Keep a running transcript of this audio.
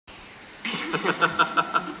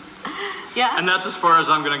Yeah. And that's as far as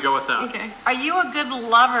I'm going to go with that. Okay. Are you a good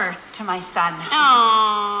lover to my son?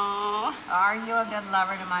 Aww. Are you a good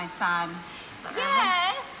lover to my son?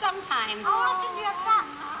 Yes, sometimes. How often do you have sex?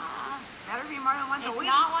 Better be more than once a week. It's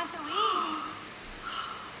not once a week.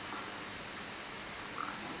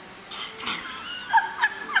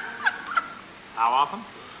 How often?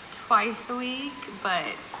 Twice a week, but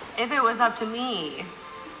if it was up to me,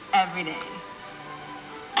 every day.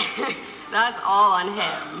 That's all on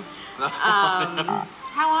him. That's all.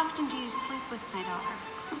 How often do you sleep with my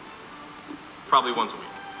daughter? Probably once a week.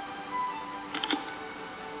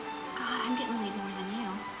 God, I'm getting laid more than you.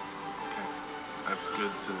 Okay. That's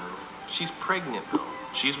good to know. She's pregnant, though.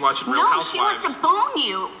 She's watching Real No, Housewives. she wants to bone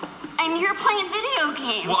you, and you're playing video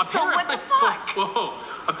games. So what the fuck? Whoa.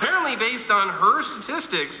 Apparently, based on her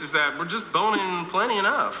statistics, is that we're just boning plenty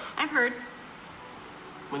enough. I've heard.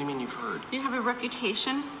 What do you mean you've heard? You have a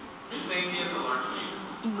reputation. You're saying he has a large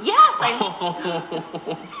penis? Yes, Oh,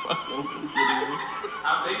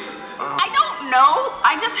 How big is it? I don't know.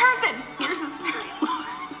 I just heard that yours is very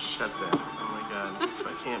large. Shut that. Oh my god.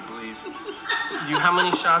 I can't believe. How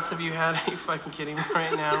many shots have you had? Are you fucking kidding me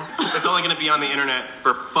right now? It's only gonna be on the internet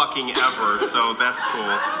for fucking ever, so that's cool.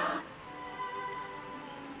 I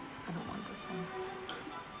don't want this one.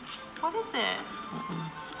 What is it?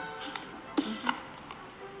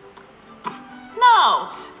 No.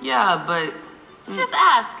 Yeah, but Just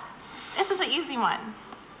ask. This is an easy one.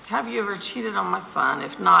 have you ever cheated on my son?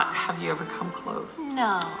 If not, have you ever come close?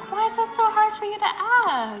 No. Why is that so hard for you to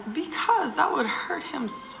ask? Because that would hurt him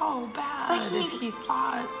so bad But if he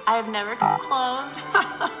thought. I have never come close.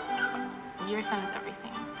 Your son is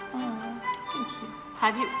everything. Thank you.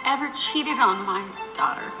 Have you ever cheated on my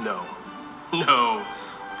daughter? No. No.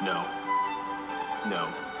 No. No.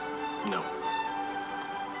 No.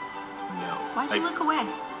 No. Why'd you look away?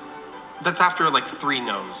 That's after like 3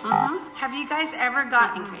 no's. Have you guys ever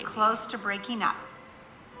gotten close to breaking up?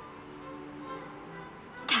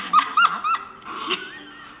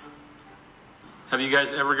 Have you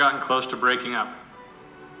guys ever gotten close to breaking up?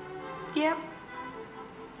 Yep.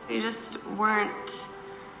 We just weren't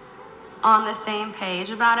on the same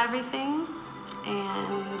page about everything,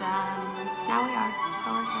 and now we are,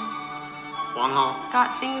 so we're good. Long haul.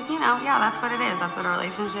 Got things, yeah, that's what it is. That's what a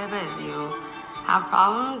relationship is. You have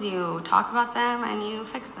problems, you talk about them, and you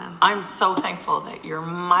fix them. I'm so thankful that you're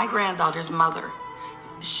my granddaughter's mother.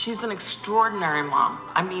 She's an extraordinary mom.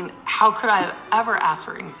 I mean, how could I have ever asked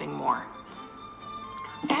for anything more?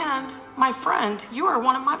 And my friend, you are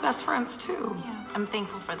one of my best friends too. Yeah. I'm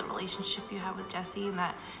thankful for the relationship you have with Jesse, and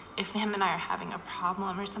that if him and I are having a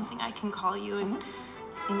problem or something, I can call you and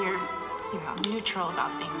you're, neutral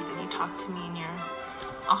about things, and you talk to me, and you're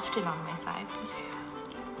often on my side.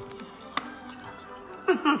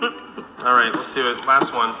 All right, let's do it.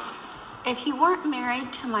 Last one. If you weren't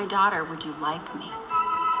married to my daughter, would you like me?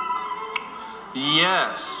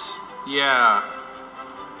 Yes. Yeah.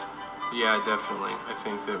 Yeah, definitely. I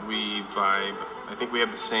think that we vibe. I think we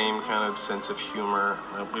have the same kind of sense of humor.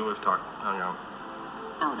 We would have hung out.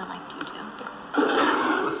 I would have liked you too.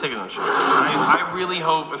 Let's take another shot. I really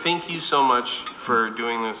hope, thank you so much for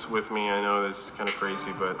doing this with me. I know this is kind of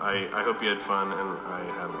crazy, but I hope you had fun, and I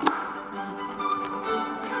had a lot.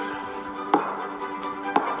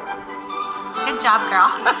 Good job, girl.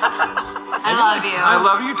 I love you. I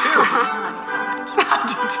love you too. I love you so much. I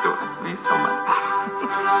do too. I love you so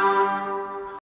much.